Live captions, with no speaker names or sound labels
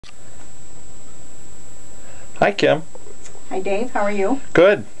Hi, Kim. Hi, Dave. How are you?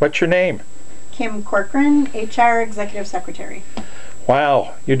 Good. What's your name? Kim Corcoran, HR Executive Secretary.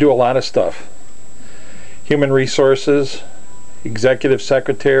 Wow, you do a lot of stuff. Human Resources, Executive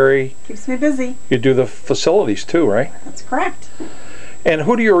Secretary. Keeps me busy. You do the facilities too, right? That's correct. And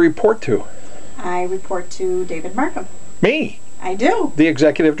who do you report to? I report to David Markham. Me, I do. the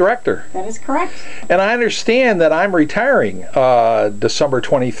Executive Director. That is correct. And I understand that I'm retiring December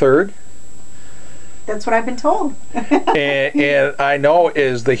 23rd. That's what I've been told. and I know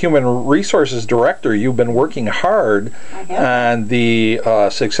as the Human Resources Director, you've been working hard on the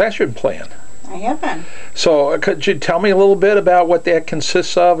succession plan. I have been. So could you tell me a little bit about what that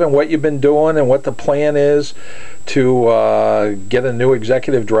consists of and what you've been doing and what the plan is to get a new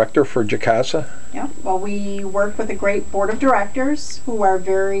executive director for GCASA? Yeah, well, we work with a great board of directors who are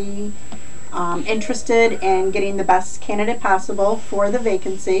very interested in getting the best candidate possible for the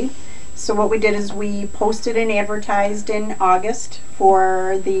vacancy. So what we did is we posted and advertised in August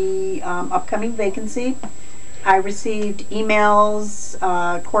for the upcoming vacancy. I received emails,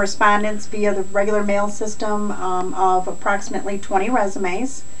 correspondence via the regular mail system of approximately 20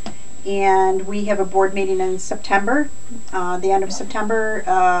 resumes. And we have a board meeting in September, the end of September.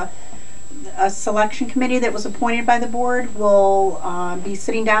 A selection committee that was appointed by the board will be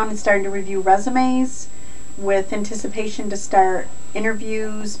sitting down and starting to review resumes with anticipation to start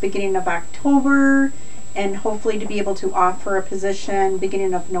interviews beginning of October and hopefully to be able to offer a position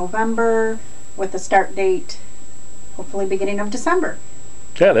beginning of November with a start date hopefully beginning of December.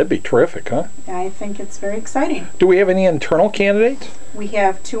 Yeah, that'd be terrific, huh? I think it's very exciting. Do we have any internal candidates? We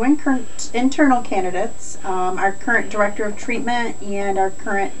have two internal candidates, our current Director of Treatment and our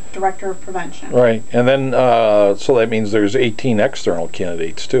current Director of Prevention. Right, and then so that means there's 18 external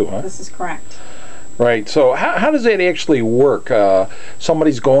candidates too, huh? This is correct. Right, so how does that actually work?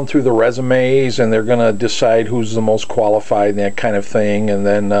 Somebody's going through the resumes and they're going to decide who's the most qualified and that kind of thing, and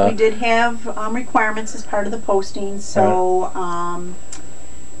then... we did have requirements as part of the posting, so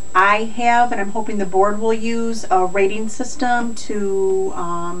I have, and I'm hoping the board will use, a rating system to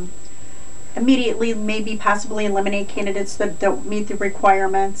immediately maybe possibly eliminate candidates that don't meet the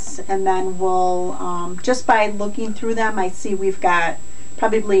requirements, and then we'll, just by looking through them, I see we've got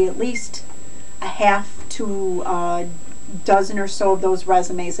probably at least a half to a dozen or so of those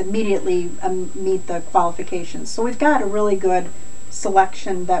resumes immediately meet the qualifications. So we've got a really good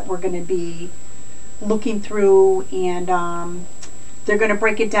selection that we're going to be looking through, and they're going to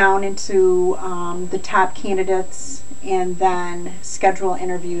break it down into the top candidates and then schedule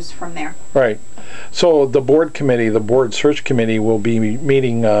interviews from there. Right. So the board committee, the board search committee, will be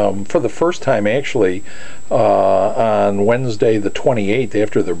meeting for the first time actually on Wednesday the 28th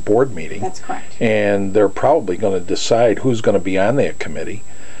after their board meeting. That's correct. And they're probably going to decide who's going to be on that committee,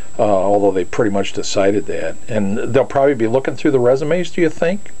 although they pretty much decided that. And they'll probably be looking through the resumes, do you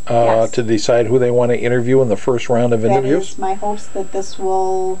think, yes, to decide who they want to interview in the first round of interviews? That is my hopes, that this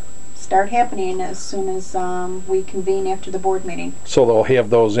will start happening as soon as we convene after the board meeting. So they'll have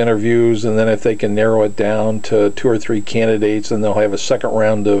those interviews, and then if they can narrow it down to 2 or 3 candidates, then they'll have a second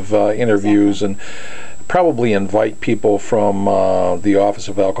round of interviews. Exactly. And probably invite people from the Office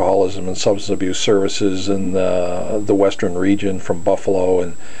of Alcoholism and Substance Abuse Services in the Western region, from Buffalo,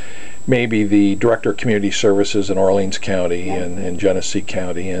 and maybe the Director of Community Services in Orleans County, yeah, and Genesee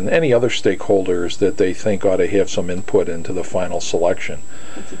County, and any other stakeholders that they think ought to have some input into the final selection.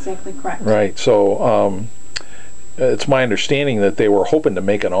 That's exactly correct. Right. So it's my understanding that they were hoping to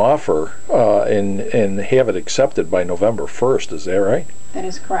make an offer and have it accepted by November 1st. Is that right? That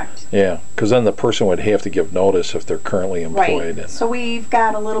is correct. Yeah, because then the person would have to give notice if they're currently employed. Right. So we've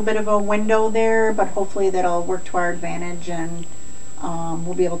got a little bit of a window there, but hopefully that'll work to our advantage, and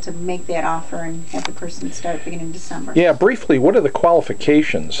we'll be able to make that offer and have the person start beginning in December. Yeah, briefly, what are the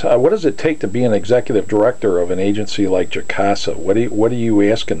qualifications? What does it take to be an executive director of an agency like GCASA? What are you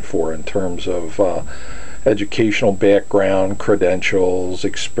asking for in terms of educational background, credentials,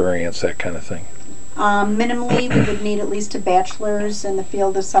 experience, that kind of thing? Minimally, we would need at least a bachelor's in the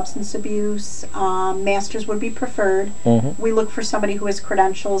field of substance abuse. Master's would be preferred. Mm-hmm. We look for somebody who has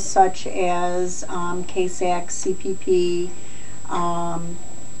credentials such as CASAC, CPP,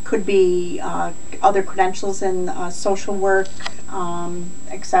 could be other credentials in social work,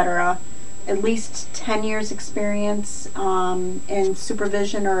 etc. At least 10 years experience in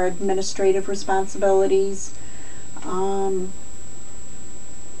supervision or administrative responsibilities,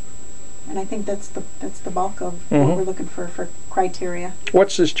 and I think that's the bulk of what we're looking for criteria.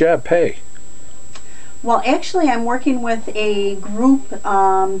 What's this job pay? Well, actually, I'm working with a group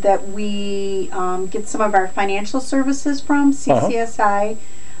that we get some of our financial services from, GCASA.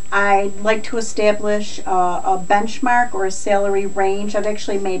 I'd like to establish a benchmark or a salary range. I've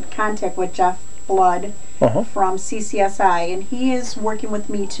actually made contact with Jeff Blood from CCSI, and he is working with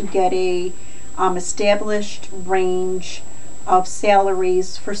me to get a established range of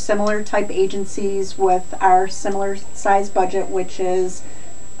salaries for similar type agencies with our similar size budget, which is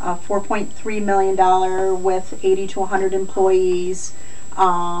 $4.3 million with 80 to 100 employees.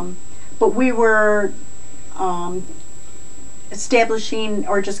 But we were establishing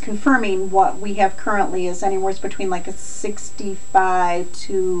or just confirming what we have currently is anywhere between like a 65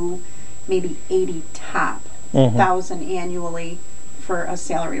 to maybe 80 top thousand annually for a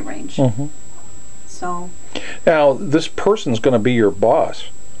salary range. So now this person's going to be your boss.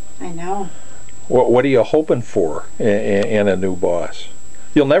 I know. What are you hoping for in a new boss?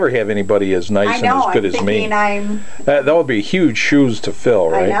 You'll never have anybody as nice and as good as me. That would be huge shoes to fill,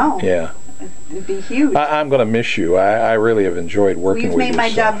 right? I know. Yeah. It'd be huge. I'm going to miss you. I really have enjoyed working with you. You've made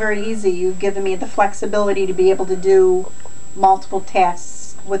my job very easy. You've given me the flexibility to be able to do multiple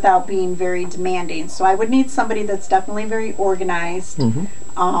tasks without being very demanding. So I would need somebody that's definitely very organized,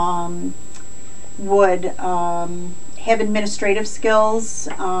 would have administrative skills,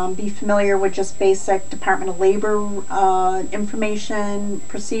 be familiar with just basic Department of Labor information,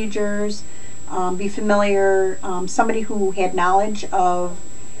 procedures, be familiar, somebody who had knowledge of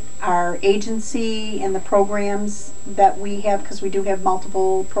our agency and the programs that we have, because we do have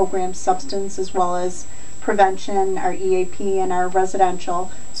multiple programs, substance as well as prevention, our EAP and our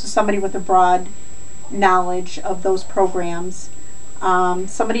residential. So somebody with a broad knowledge of those programs.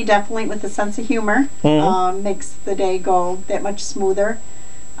 Somebody definitely with a sense of humor makes the day go that much smoother.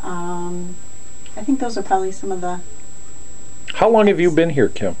 I think those are probably some of the... How long have you been here,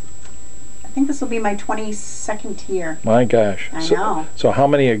 Kim? I think this will be my 22nd year. My gosh. I know. So how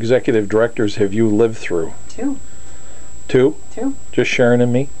many executive directors have you lived through? 2. 2? 2. Just Sharon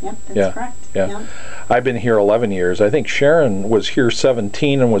and me? Yep, that's correct. Yeah. Yep. I've been here 11 years. I think Sharon was here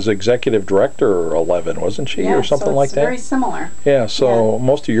 17 and was executive director 11, wasn't she? Yeah, or something so like that? very similar. Yeah, so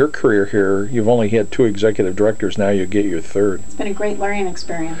most of your career here, you've only had 2 executive directors. Now you get your 3rd. It's been a great learning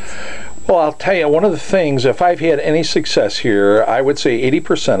experience. Well, I'll tell you, one of the things, if I've had any success here, I would say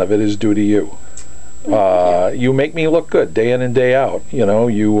 80% of it is due to you. You make me look good day in and day out. You know,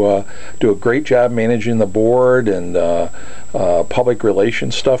 you do a great job managing the board and public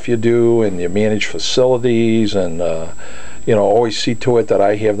relations stuff you do, and you manage facilities and you know, always see to it that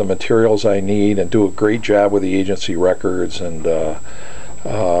I have the materials I need and do a great job with the agency records and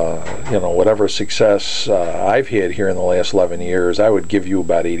you know, whatever success I've had here in the last 11 years, I would give you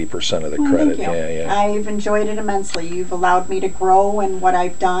about 80% of the credit. Thank you. Yeah. I've enjoyed it immensely. You've allowed me to grow in what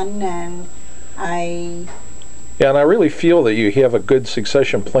I've done, and yeah, and I really feel that you have a good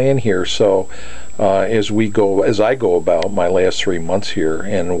succession plan here. So as I go about my last 3 months here,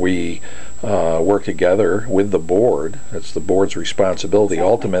 and we work together with the board, it's the board's responsibility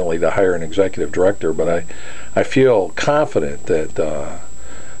ultimately to hire an executive director. But I feel confident that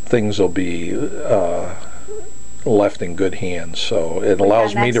things will be left in good hands. So it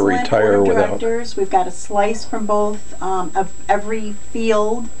allows me to retire without. We've got a slice from both of every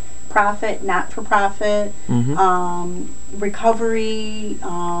field. Profit, not-for-profit, recovery,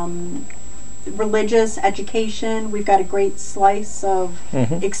 religious education. We've got a great slice of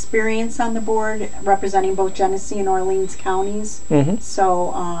experience on the board representing both Genesee and Orleans counties.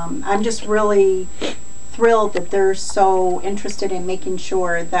 So I'm just really thrilled that they're so interested in making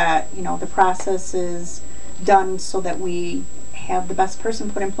sure that, you know, the process is done so that we have the best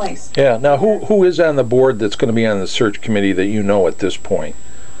person put in place. Yeah. Now, who is on the board that's going to be on the search committee that you know at this point?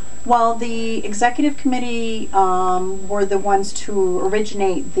 Well, the executive committee were the ones to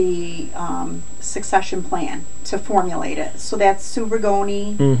originate the succession plan, to formulate it. So that's Sue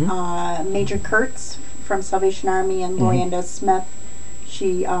Rigoni, Major Kurtz from Salvation Army, and Lorienda Smith.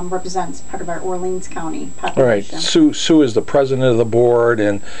 She represents part of our Orleans County population. All right. Sue is the president of the board,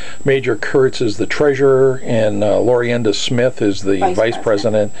 and Major Kurtz is the treasurer, and Lorienda Smith is the vice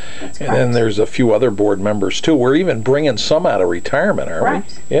president. That's and correct. then there's a few other board members too. We're even bringing some out of retirement, aren't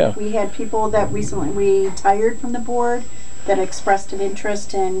we? Yeah. We had people that recently retired from the board that expressed an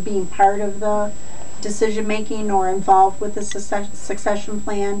interest in being part of the decision making or involved with the succession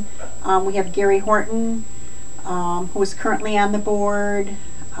plan. We have Gary Horton, who is currently on the board.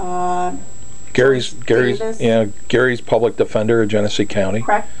 Gary's Davis. Gary's public defender of Genesee County.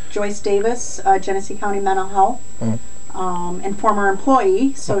 Correct. Joyce Davis, Genesee County Mental Health, and former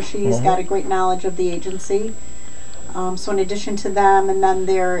employee, so she's got a great knowledge of the agency. So in addition to them, and then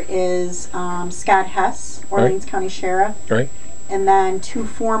there is Scott Hess, Orleans County Sheriff. Right. And then 2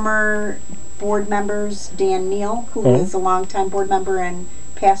 former board members, Dan Neal, who is a longtime board member, and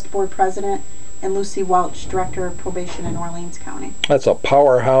past board president, and Lucy Welch, director of probation in Orleans County. That's a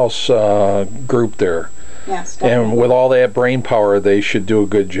powerhouse group there. Yes, definitely. And with all that brain power, they should do a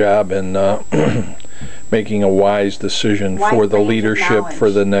good job in making a wise decision for the range of leadership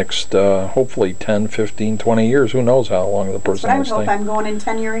for the next, hopefully 10, 15, 20 years. Who knows how long the person But I will would hope stay. I'm going in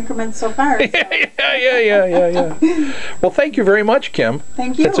 10-year increments so far. So. Yeah. Well, thank you very much, Kim.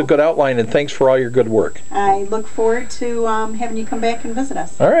 Thank you. That's a good outline, and thanks for all your good work. I look forward to having you come back and visit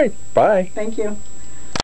us. All right. Bye. Thank you.